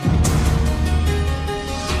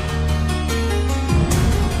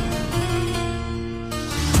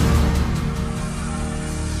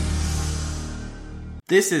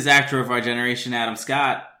This is Actor of Our Generation, Adam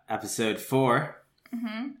Scott, episode 4.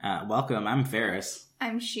 Welcome, I'm Ferris.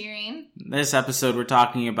 I'm Shireen. This episode we're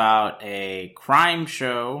talking about a crime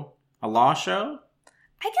show, a law show?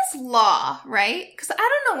 I guess law, right? Because I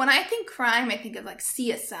don't know, when I think crime, I think of like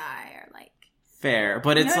CSI or like... Fair,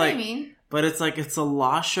 but it's like... what I mean? But it's like, it's a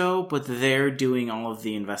law show, but they're doing all of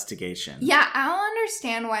the investigation. Yeah, I don't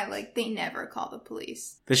understand why like they never call the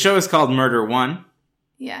police. The show is called Murder One.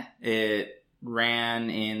 Yeah. It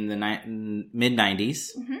ran in the mid-90s,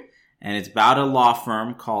 and it's about a law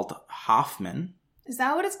firm called Hoffman. Is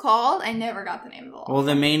that what it's called? I never got the name of the law Well, firm.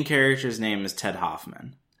 the main character's name is Ted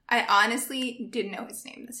Hoffman. I honestly didn't know his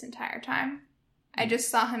name this entire time. I just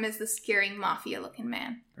saw him as the scary mafia-looking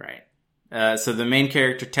man. Right. So the main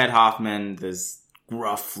character, Ted Hoffman, this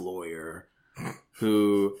gruff lawyer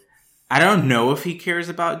who... I don't know if he cares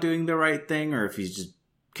about doing the right thing or if he just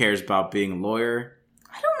cares about being a lawyer.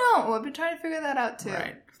 I don't know. I've been trying to figure that out, too.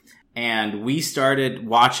 Right. And we started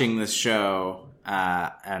watching this show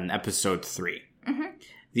on episode 3.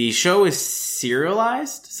 The show is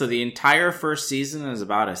serialized, so the entire first season is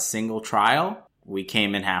about a single trial. We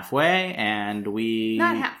came in halfway, and we...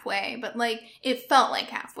 Not halfway, but like, it felt like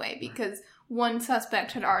halfway because one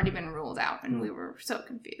suspect had already been ruled out, and we were so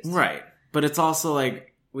confused. Right. But it's also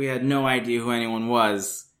like, we had no idea who anyone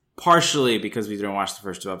was, partially because we didn't watch the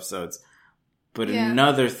first 2 episodes. But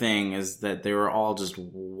another thing is that they were all just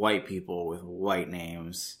white people with white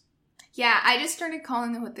names. Yeah, I just started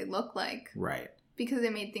calling them what they look like. Right. Because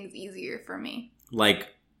it made things easier for me. Like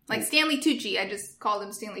Stanley Tucci. I just called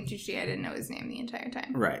him Stanley Tucci. I didn't know his name the entire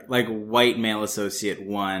time. Right. Like white male associate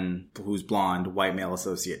 1, who's blonde. White male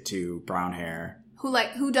associate 2, brown hair.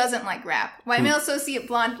 Who doesn't like rap? White male associate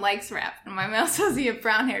blonde likes rap. And white male associate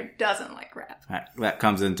brown hair doesn't like rap. That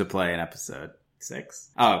comes into play in episode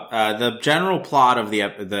 6. The general plot of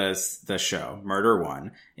the show, Murder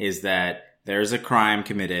One, is that there's a crime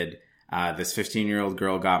committed. This 15-year-old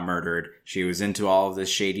girl got murdered. She was into all of this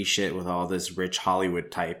shady shit with all this rich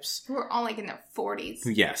Hollywood types. Who are all like in their 40s.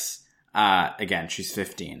 Yes. Again, she's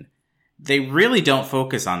 15. They really don't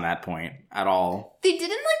focus on that point at all. They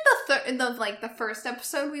did in the first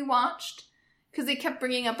episode we watched. Because they kept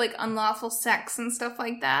bringing up like unlawful sex and stuff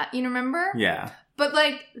like that. You remember? Yeah. But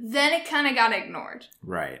like, then it kind of got ignored.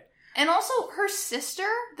 Right. And also her sister,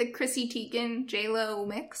 the Chrissy Teigen J-Lo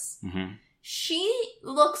mix. She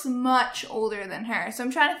looks much older than her, so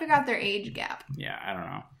I'm trying to figure out their age gap. Yeah, I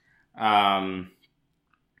don't know.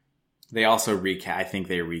 They also I think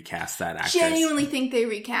they recast that actress. Genuinely think they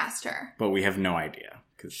recast her. But we have no idea.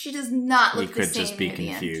 She does not look the same. We could just be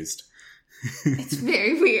confused. It's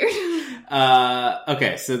very weird.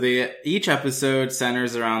 Okay, so each episode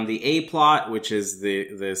centers around the A plot, which is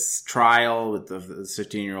this trial with the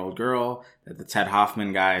 15-year-old girl that the Ted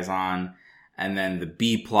Hoffman guy is on. And then the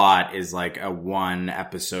B plot is like a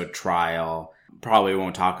 1-episode trial. Probably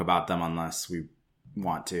won't talk about them unless we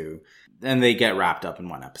want to. And they get wrapped up in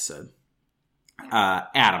 1 episode.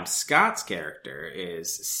 Adam Scott's character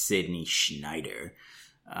is Sidney Schneider.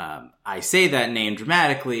 I say that name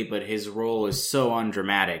dramatically, but his role is so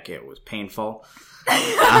undramatic it was painful.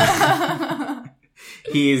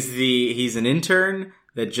 He's an intern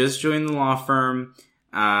that just joined the law firm,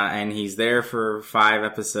 and he's there for 5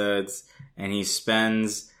 episodes. And he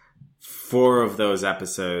spends 4 of those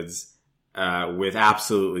episodes with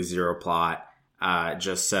absolutely zero plot.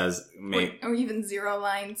 Just says... or even 0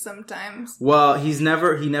 lines sometimes. Well, he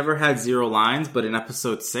never had 0 lines, but in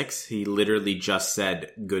episode 6, he literally just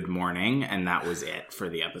said good morning, and that was it for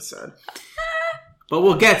the episode. But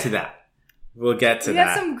we'll get to that. We got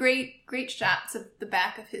some great shots of the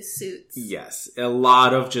back of his suits. Yes. A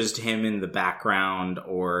lot of just him in the background,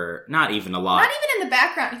 or not even a lot. Not even in the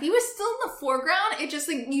background. If he was still in the foreground, it just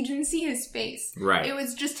like you didn't see his face. Right. It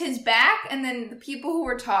was just his back, and then the people who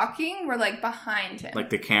were talking were like behind him. Like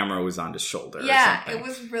the camera was on his shoulder or something. It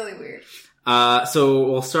was really weird. So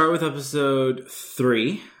we'll start with episode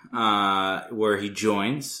 3, where he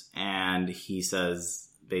joins, and he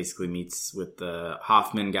basically meets with the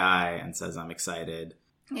Hoffman guy and says, I'm excited.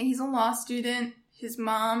 Yeah, he's a law student. His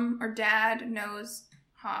mom or dad knows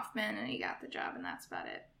Hoffman, and he got the job, and that's about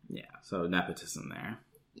it. Yeah, so nepotism there.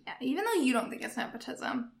 Yeah, even though you don't think it's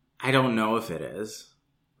nepotism. I don't know if it is,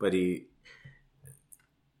 but either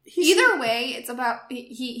way, it's about,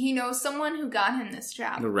 he knows someone who got him this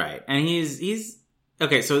job. Right, and he's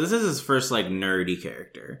okay, so this is his first, like, nerdy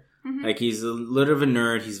character. Like, he's a little of a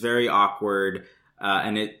nerd, he's very awkward.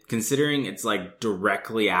 And considering it's like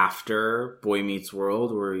directly after Boy Meets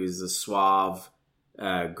World, where he's a suave,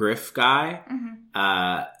 griff guy,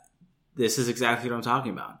 this is exactly what I'm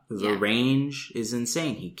talking about. The range is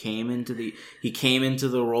insane. He came into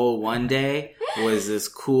the role one day, was this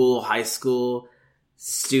cool high school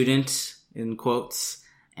student, in quotes,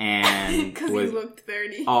 and because he looked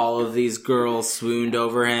 30. All of these girls swooned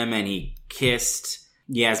over him, and he kissed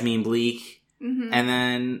Yasmin Bleak. Mm-hmm. And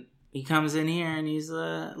then he comes in here, and he's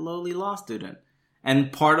a lowly law student.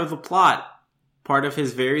 And part of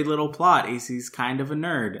his very little plot is he's kind of a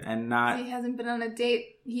nerd and not. He hasn't been on a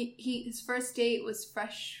date. His first date was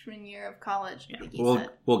freshman year of college. Yeah,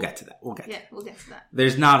 we'll get to that. We'll get to that.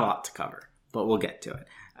 There's not a lot to cover, but we'll get to it.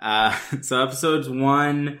 So episodes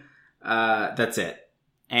 1, that's it.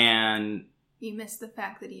 And you missed the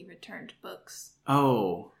fact that he returned books.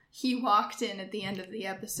 Oh. He walked in at the end of the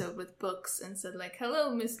episode with books and said, like,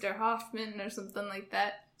 "Hello, Mr. Hoffman," or something like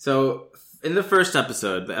that. So, in the first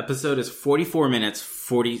episode, the episode is 44 minutes,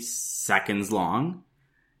 40 seconds long.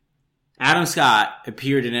 Adam Scott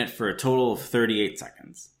appeared in it for a total of 38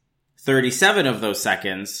 seconds. 37 of those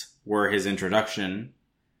seconds were his introduction.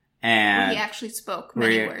 And where he actually spoke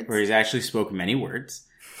many words. Where he actually spoke many words.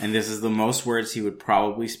 And this is the most words he would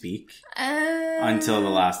probably speak until the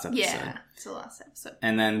last episode. Yeah, until the last episode.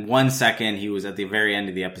 And then 1 second, he was at the very end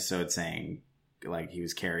of the episode saying, like, he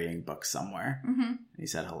was carrying books somewhere. Mm-hmm. He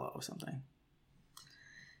said hello or something.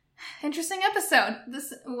 Interesting episode.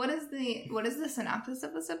 What is the synopsis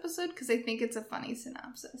of this episode? Because I think it's a funny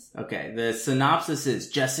synopsis. Okay, the synopsis is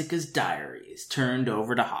Jessica's diary is turned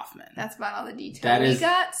over to Hoffman. That's about all the detail we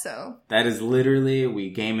got, so... That is literally,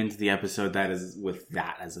 we came into the episode that is with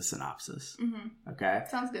that as a synopsis. Mm-hmm. Okay?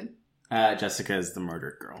 Sounds good. Jessica is the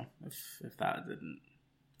murdered girl, if that didn't...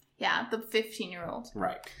 Yeah, the 15-year-old.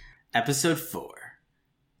 Right. Episode 4.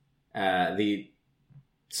 The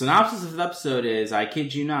synopsis of the episode is, I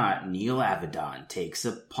kid you not, Neil Avedon takes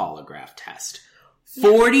a polygraph test.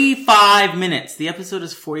 45 minutes! The episode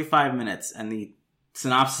is 45 minutes, and the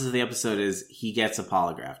synopsis of the episode is, he gets a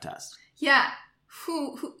polygraph test. Yeah.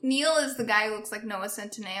 Who Neil is the guy who looks like Noah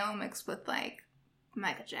Centineo mixed with, like,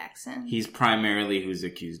 Michael Jackson. He's primarily who's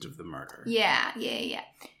accused of the murder. Yeah.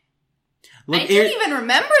 Look, I didn't even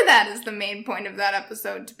remember that as the main point of that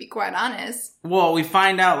episode, to be quite honest. Well, we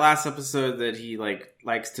find out last episode that he, like,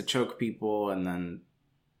 likes to choke people, and then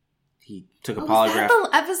he took a polygraph. Was that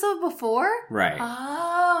the episode before? Right.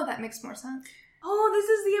 Oh, that makes more sense. Oh, this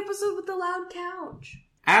is the episode with the loud couch.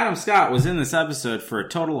 Adam Scott was in this episode for a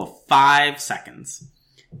total of 5 seconds.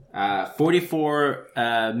 44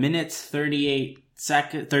 minutes, 39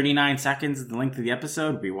 seconds is the length of the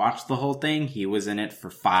episode. We watched the whole thing. He was in it for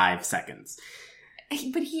 5 seconds.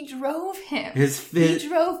 But he drove him. He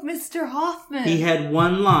drove Mr. Hoffman. He had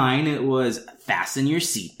one line. It was, fasten your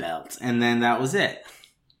seatbelt. And then that was it.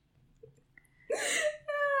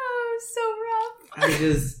 Oh, so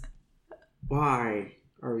rough. Why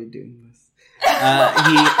are we doing this?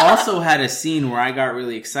 He also had a scene where I got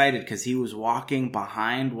really excited because he was walking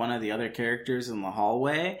behind one of the other characters in the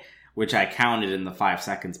hallway, which I counted in the 5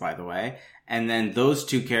 seconds, by the way. And then those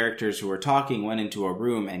two characters who were talking went into a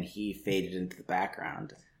room and he faded into the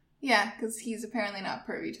background. Yeah, because he's apparently not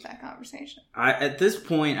privy to that conversation. At this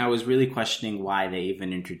point, I was really questioning why they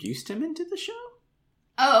even introduced him into the show.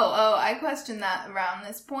 Oh, I questioned that around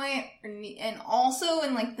this point, and also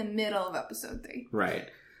in, like, the middle of episode 3. Right.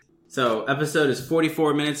 So, episode is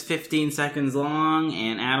 44 minutes, 15 seconds long,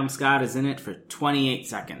 and Adam Scott is in it for 28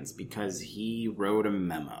 seconds because he wrote a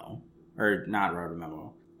memo. Or, not wrote a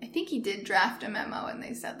memo. I think he did draft a memo and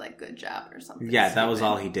they said, like, good job or something. Yeah, that was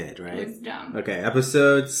all he did, right? It was dumb. Okay,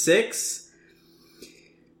 episode 6.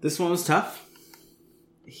 This one was tough.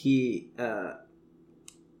 He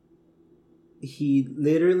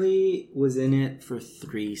literally was in it for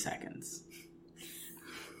 3 seconds.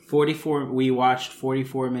 We watched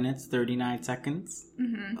 44 minutes, 39 seconds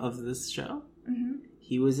of this show. Mm-hmm.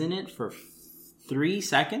 He was in it for 3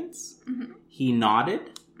 seconds. Mm-hmm. He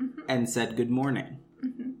nodded and said good morning.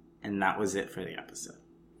 Mm-hmm. And that was it for the episode.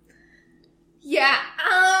 Yeah,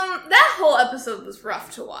 that whole episode was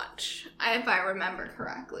rough to watch, if I remember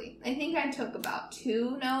correctly. I think I took about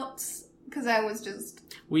 2 notes, because I was just...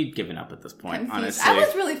 We'd given up at this point, confused. Honestly. I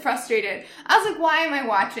was really frustrated. I was like, why am I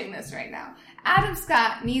watching this right now? Adam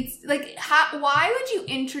Scott needs... Like, why would you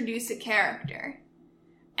introduce a character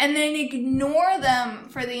and then ignore them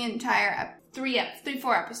for the entire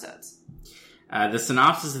 4 episodes? The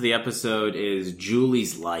synopsis of the episode is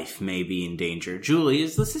Julie's life may be in danger. Julie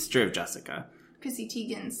is the sister of Jessica. Chrissy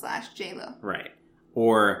Teigen / J-Lo. Right.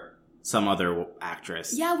 Or some other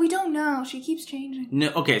actress. Yeah, we don't know. She keeps changing.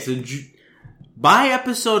 No, okay, so by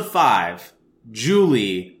episode 5,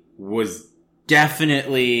 Julie was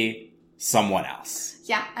definitely someone else.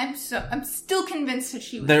 Yeah, I'm still convinced that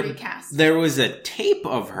she was recast. There was a tape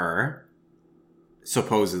of her,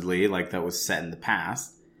 supposedly, like that was set in the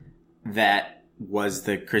past, that was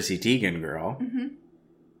the Chrissy Teigen girl. Mm-hmm.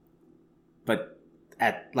 But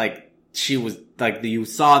she was, like, you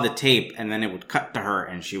saw the tape and then it would cut to her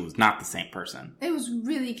and she was not the same person. It was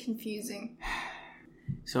really confusing.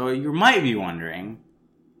 So you might be wondering,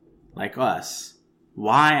 like us,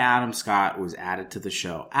 why Adam Scott was added to the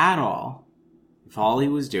show at all, if all he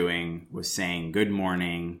was doing was saying good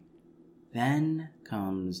morning. Then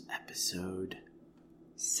comes episode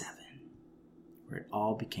 7, where it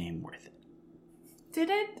all became worth it. Did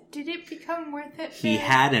it become worth it? He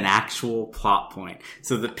had an actual plot point.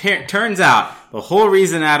 So turns out the whole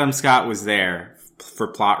reason Adam Scott was there, for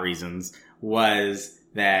plot reasons, was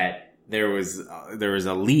that there was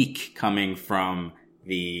a leak coming from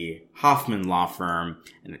the Hoffman law firm,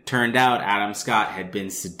 and it turned out Adam Scott had been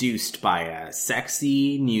seduced by a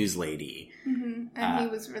sexy news lady. Mm-hmm. And he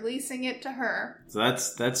was releasing it to her. So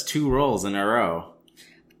that's 2 roles in a row.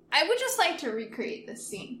 I would just like to recreate this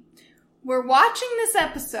scene. We're watching this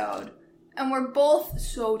episode, and we're both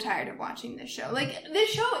so tired of watching this show. Like,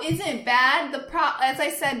 this show isn't bad. As I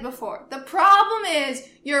said before, the problem is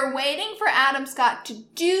you're waiting for Adam Scott to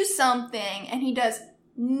do something, and he does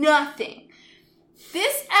nothing.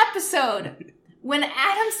 This episode, when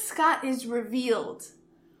Adam Scott is revealed,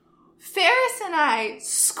 Ferris and I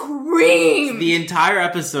scream. The entire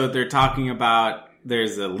episode, they're talking about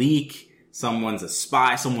there's a leak. Someone's a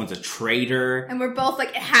spy. Someone's a traitor. And we're both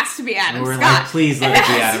like, it has to be Adam Scott. And we're like, please let it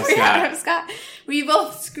be Adam Scott. We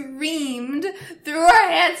both screamed, threw our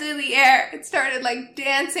hands in the air, and started like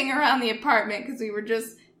dancing around the apartment because we were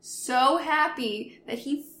just so happy that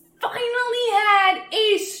he finally had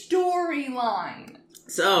a storyline.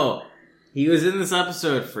 So, he was in this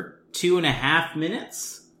episode for 2.5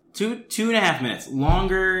 minutes. 2.5 minutes.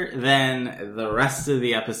 Longer than the rest of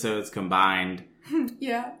the episodes combined.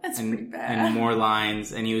 Yeah, that's pretty bad. And more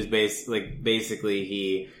lines. And he was basically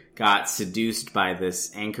he got seduced by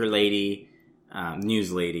this anchor lady,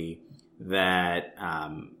 news lady, that,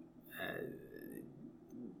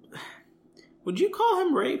 would you call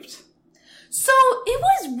him raped? So, it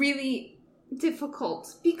was really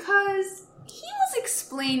difficult because he was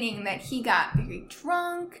explaining that he got very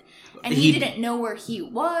drunk and he didn't know where he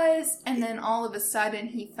was, and then all of a sudden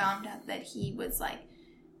he found out that he was like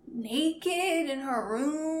naked in her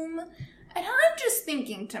room, and I'm just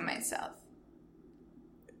thinking to myself,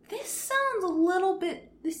 this sounds a little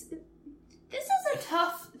bit, this is a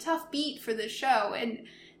tough beat for the show, and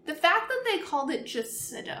the fact that they called it just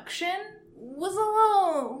seduction was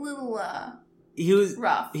a little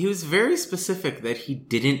rough. He was very specific that he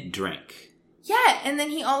didn't drink. Yeah, and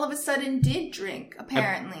then he all of a sudden did drink,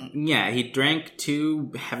 apparently. Yeah, he drank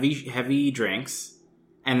 2 heavy drinks.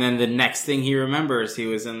 And then the next thing he remembers, he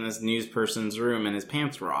was in this news person's room and his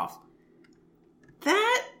pants were off.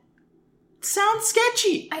 That sounds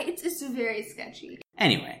sketchy. It's very sketchy.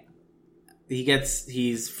 Anyway,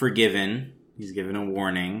 he's forgiven. He's given a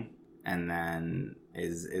warning, and then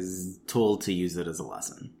is told to use it as a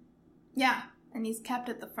lesson. Yeah, and he's kept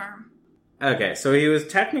at the firm. Okay, so he was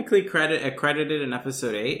technically accredited in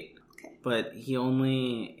episode 8. But he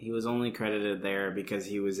was only credited there because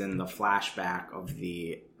he was in the flashback of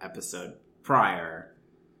the episode prior,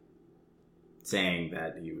 saying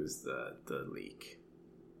that he was the leak.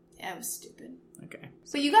 Yeah, it was stupid. Okay.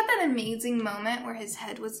 So you got that amazing moment where his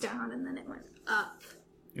head was down and then it went up.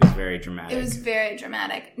 It was very dramatic. It was very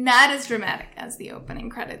dramatic. Not as dramatic as the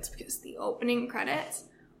opening credits, because the opening credits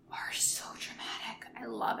are so dramatic. I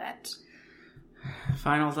love it.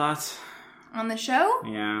 Final thoughts? On the show?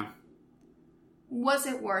 Yeah. Was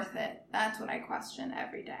it worth it? That's what I question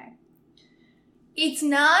every day. It's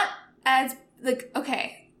not as, like,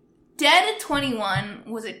 okay, Dead at 21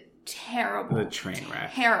 was a terrible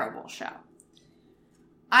show.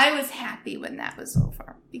 I was happy when that was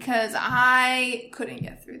over because I couldn't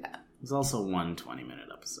get through that. It was also one 20-minute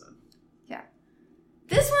episode. Yeah.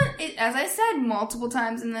 This one, as I said multiple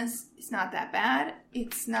times in this, it's not that bad.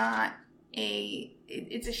 It's a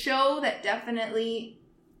show that definitely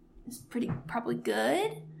is probably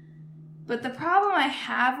good. But the problem I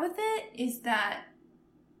have with it is that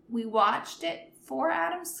we watched it for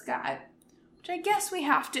Adam Scott, which I guess we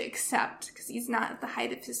have to accept because he's not at the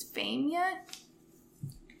height of his fame yet.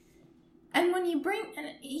 And when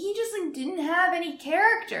he just didn't have any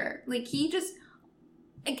character.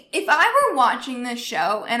 If I were watching this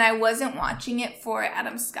show and I wasn't watching it for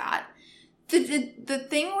Adam Scott, the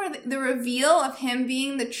thing where the reveal of him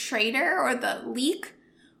being the traitor or the leak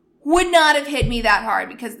would not have hit me that hard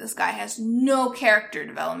because this guy has no character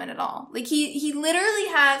development at all. Like, he literally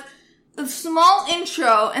has a small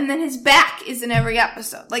intro and then his back is in every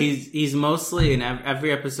episode. Like, he's mostly in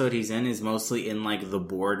every episode he's in is mostly in like the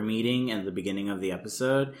board meeting at the beginning of the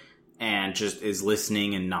episode and just is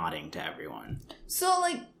listening and nodding to everyone. So,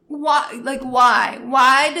 like,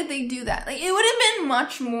 why did they do that? Like, it would have been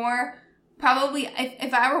much more. Probably,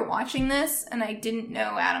 if I were watching this and I didn't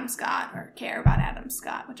know Adam Scott or care about Adam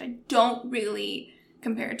Scott, which I don't really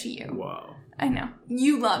compare to you. Whoa. I know.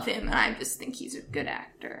 You love him, and I just think he's a good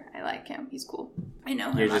actor. I like him. He's cool. I know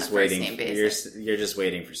him You're on just a first-name basis. You're just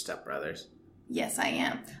waiting for Step Brothers. Yes, I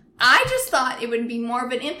am. I just thought it would be more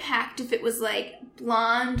of an impact if it was like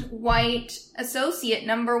blonde, white associate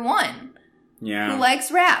number 1. Yeah. Who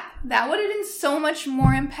likes rap. That would have been so much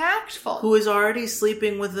more impactful. Who is already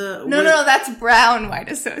sleeping with a... No, that's brown-haired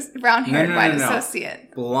white associate.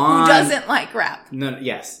 Blonde... Who doesn't like rap. No,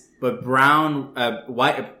 yes. But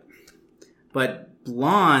white... But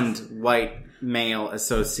blonde white male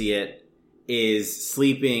associate is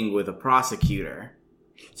sleeping with a prosecutor.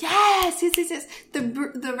 Yes.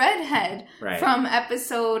 The redhead right. from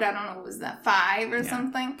episode, I don't know, was that 5 or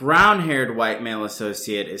something? Brown-haired white male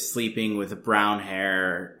associate is sleeping with a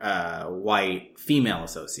brown-hair white female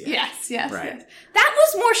associate. Yes. Right. Yes. That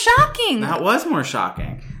was more shocking. That was more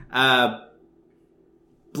shocking.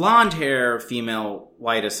 Blonde-hair female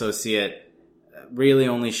white associate really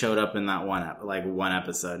only showed up in that one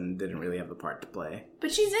episode and didn't really have a part to play.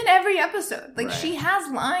 But she's in every episode. Like, right. she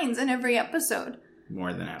has lines in every episode.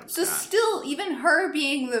 More than Adam So Scott. still, even her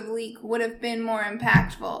being the leak would have been more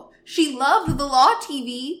impactful. She loved the Law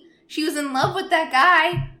TV. She was in love with that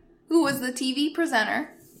guy who was the TV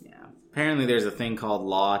presenter. Yeah. Apparently there's a thing called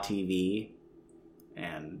Law TV,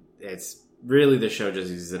 and it's really the show just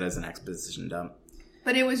uses it as an exposition dump.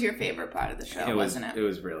 But it was your favorite part of the show, wasn't it? It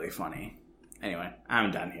was really funny. Anyway,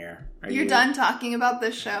 I'm done here. You're done talking about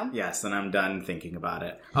this show? Yes, and I'm done thinking about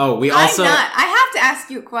it. Oh, I'm not. I have to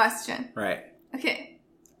ask you a question. Right. Okay.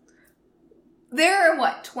 There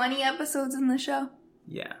are, 20 episodes in the show?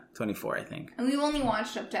 Yeah, 24, I think. And we've only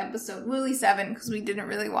watched up to episode, really 7, because we didn't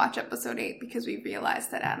really watch episode 8, because we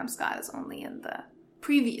realized that Adam Scott is only in the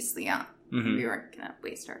previously on. Mm-hmm. We weren't going to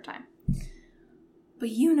waste our time. But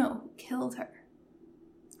you know who killed her.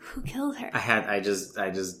 Who killed her? I just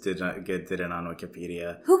did it on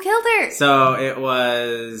Wikipedia. Who killed her? So it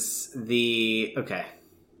was So it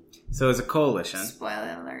was a coalition.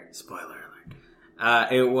 Spoiler alert.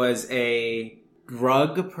 It was a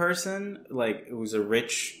drug person, like, it was a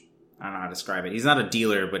rich, I don't know how to describe it. He's not a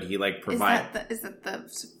dealer, but he, like, provides... Is that the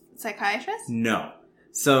psychiatrist? No.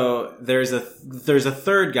 So there's a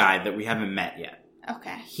third guy that we haven't met yet.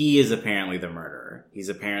 Okay. He is apparently the murderer. He's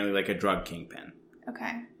apparently, like, a drug kingpin.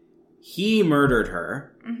 Okay. He murdered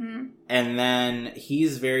her, mm-hmm. and then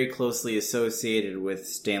he's very closely associated with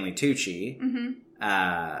Stanley Tucci,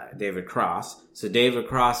 mm-hmm. David Cross. So David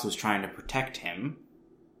Cross was trying to protect him,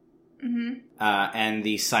 mm-hmm. And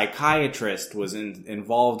the psychiatrist was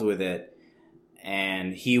involved with it,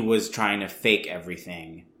 and he was trying to fake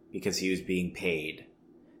everything because he was being paid.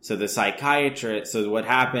 So the psychiatrist, so what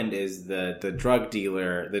happened is the drug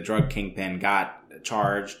dealer, the drug kingpin got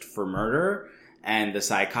charged for murder, and the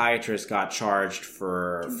psychiatrist got charged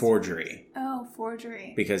for forgery. Oh,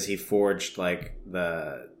 forgery. Because he forged, like,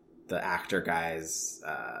 the actor guy's...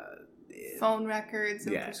 phone records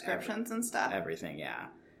and prescriptions and stuff. Everything, yeah.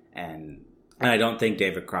 And I don't think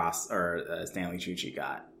David Cross or Stanley Tucci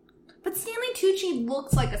got. But Stanley Tucci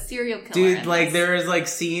looks like a serial killer. Dude, like, there's, like,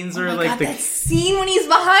 scenes where, like... that scene when he's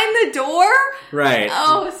behind the door? Right.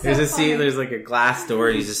 Oh, so There's a funny. scene, there's, like, a glass door,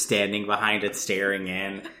 he's just standing behind it, staring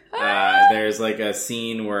in. There's, like, a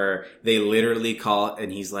scene where they literally call it,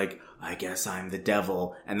 and he's like, I guess I'm the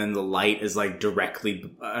devil. And then the light is, like,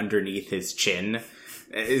 directly underneath his chin.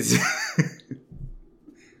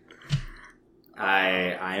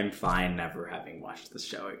 I am fine never watching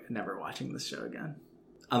this show again.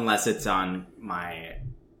 Unless it's on my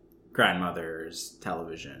grandmother's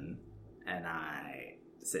television and I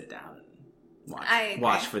sit down and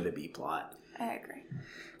watch for the B plot. I agree.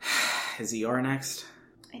 Is ER next?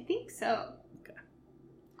 I think so. Okay.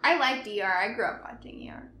 I liked ER. I grew up watching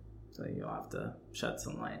ER. So you'll have to shed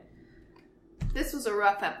some light. This was a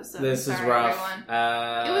rough episode. This was rough.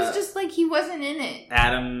 Everyone. It was just like he wasn't in it.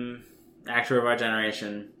 Adam, actor of our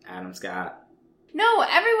generation, Adam Scott. No,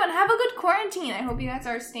 everyone, have a good quarantine. I hope you guys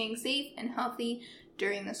are staying safe and healthy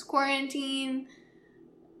during this quarantine.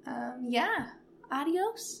 Yeah.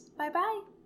 Adios. Bye-bye.